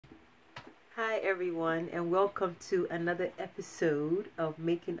Hi everyone, and welcome to another episode of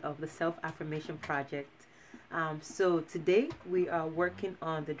Making of the Self-affirmation Project. So today we are working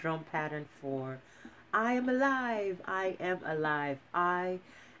on the drum pattern for I am alive, I am alive, I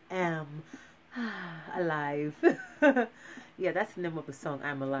am alive. Yeah, that's the name of the song,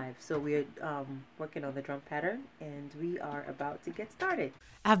 I'm alive. So we're working on the drum pattern and we are about to get started.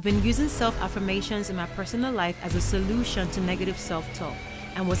 I've been using self-affirmations in my personal life as a solution to negative self-talk,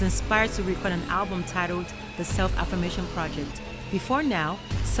 and was inspired to record an album titled The Self-Affirmation Project. Before now,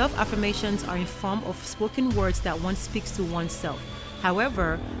 self-affirmations are in form of spoken words that one speaks to oneself.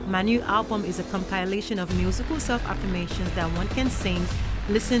 However, my new album is a compilation of musical self-affirmations that one can sing,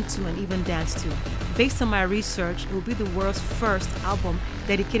 listen to, and even dance to. Based on my research, it will be the world's first album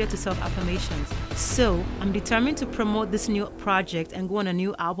dedicated to self-affirmations. So, I'm determined to promote this new project and go on a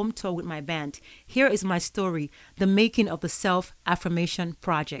new album tour with my band. Here is my story, the making of the Self-affirmation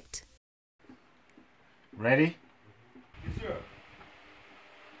Project. Ready? Yes, sir.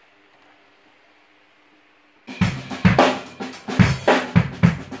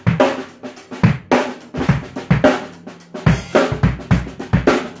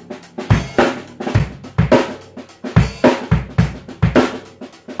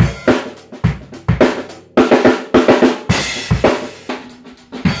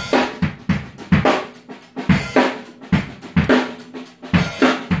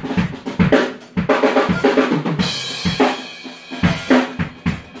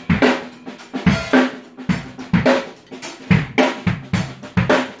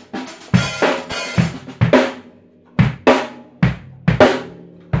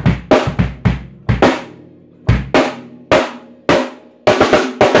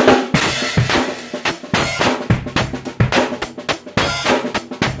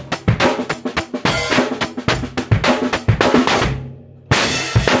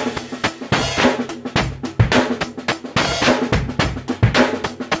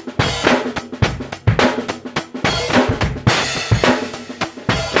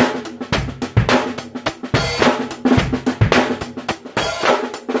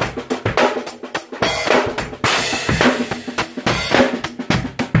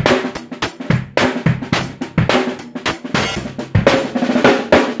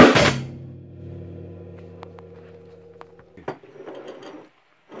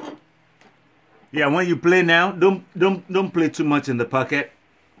 Yeah, when you play now, don't play too much in the pocket.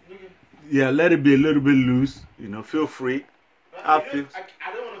 Yeah, let it be a little bit loose. You know, feel free. I don't want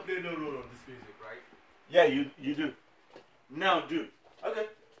to play no role on this music, right? Yeah, you do. Now do. Okay.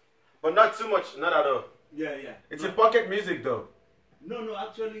 But not too much, not at all. Yeah. It's in pocket music though. No,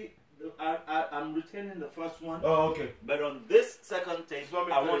 actually, I'm retaining the first one. Oh, okay. But on this second take,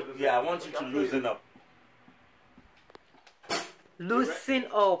 I want you to loosen up. Loosen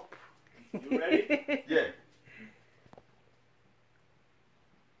up. You ready? Yeah.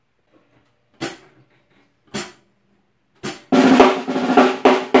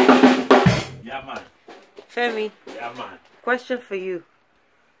 Yeah, man. Femi, Yeah, man. question for you.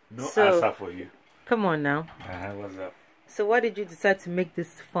 No So- answer for you. Come on now. What's up? So why did you decide to make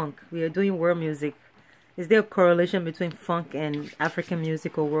this funk? We are doing world music. Is there a correlation between funk and African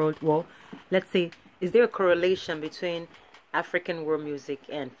music or world? Well, let's say, is there a correlation between African world music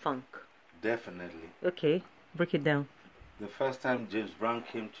and funk? Definitely. Okay, break it down. The first time James Brown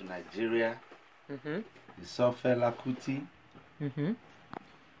came to Nigeria, Mm-hmm. he saw Fela Kuti. Mm-hmm.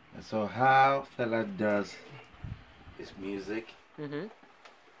 And so how Fela does his music, Mm-hmm. and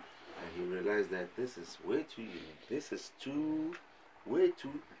he realized that this is way too unique. This is way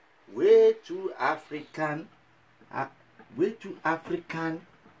too African, way too African,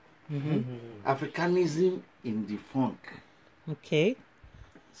 Africanism in the funk. Okay.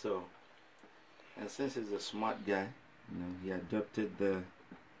 So, and since he's a smart guy, you know, he adopted the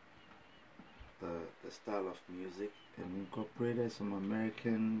style of music and incorporated some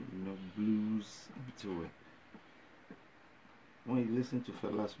American, you know, blues into it. When you listen to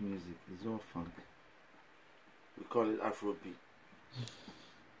Fela's music, it's all funk. We call it Afrobeat.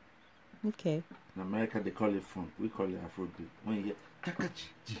 Okay. In America, they call it funk. We call it Afrobeat. When you hear chakachi,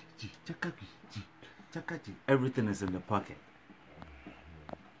 chakachi, chakachi, everything is in the pocket.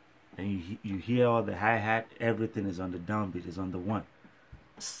 And you hear all the hi-hat, everything is on the downbeat, is on the one.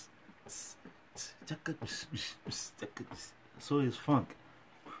 So it's funk.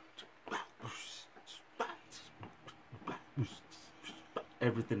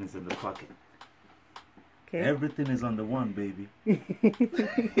 Everything is in the pocket. Okay. Everything is on the one, baby.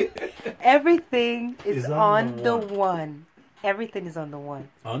 Everything is It's on the one. Everything is on the one.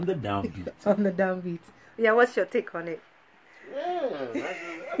 On the downbeat. On the downbeat. Yeah, what's your take on it?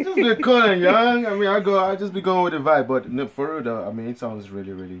 Yeah, I just be cool and young. I mean, I just be going with the vibe. But no, for real though, I mean, it sounds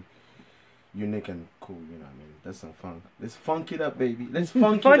really, really unique and cool. You know what I mean? That's some funk. Let's funk it up, baby. Let's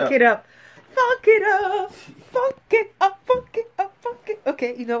funk it up. Funk it up. Funk it up. Funk it up. Funk it.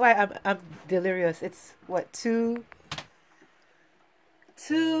 Okay, you know why I'm delirious. It's what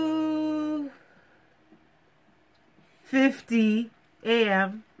 2:50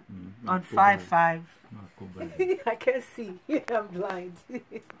 a.m. on 5/5. I can't see. I'm blind.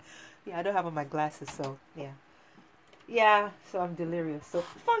 Yeah, I don't have on my glasses, so yeah. Yeah, so I'm delirious. So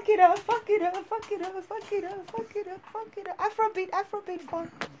funk it up, funk it up, funk it up, funk it up, funk it up, funk it up. Afrobeat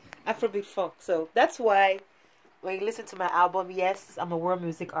funk. Afrobeat funk. So that's why when you listen to my album, yes, I'm a world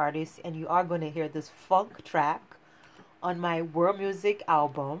music artist, and you are going to hear this funk track on my world music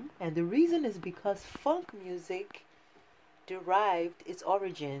album. And the reason is because funk music derived its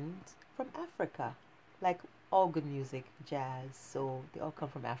origins from Africa. Like all good music, jazz, soul, they all come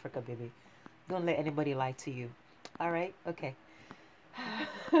from Africa, baby. Don't let anybody lie to you. All right? Okay.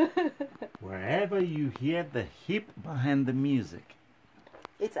 Wherever you hear the hip behind the music,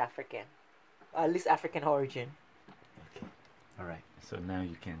 It's African. Or at least African origin. okay. All right. So now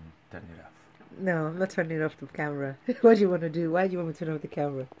you can turn it off. No, I'm not turning off the camera. What do you want to do? Why do you want me to turn off the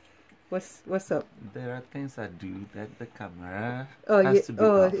camera? What's up? There are things I do that the camera Oh, has to be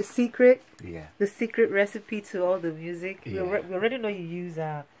off. the secret? Yeah. The secret recipe to all the music? Yeah. We already know you use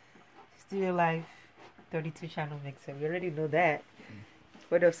Studio Life 32 channel mixer. We already know that.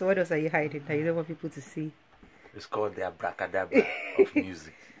 What else are you hiding that you don't want people to see? It's called the abracadabra of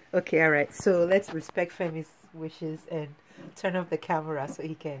music. Okay, alright. So let's respect Femi's wishes and turn off the camera so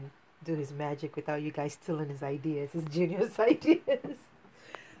he can do his magic without you guys stealing his ideas, his genius ideas.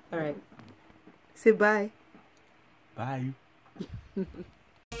 Alright. Say bye. Bye.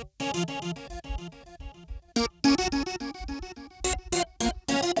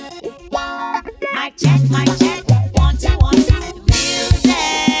 Mic check, 1, 2, 1, 2. Music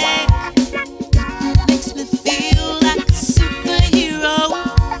makes me feel like a superhero,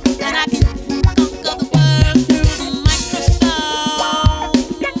 and I can conquer the world through the microphone.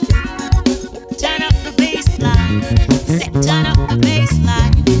 Turn up the bass line, turn up the bass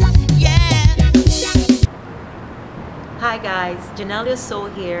line, yeah. Hi guys,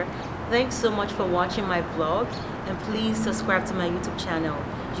 Janeliasoul here. Thanks so much for watching my vlog, and please subscribe to my YouTube channel.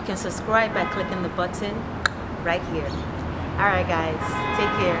 You can subscribe by clicking the button right here. Alright guys,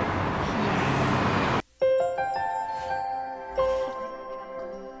 take care. Peace.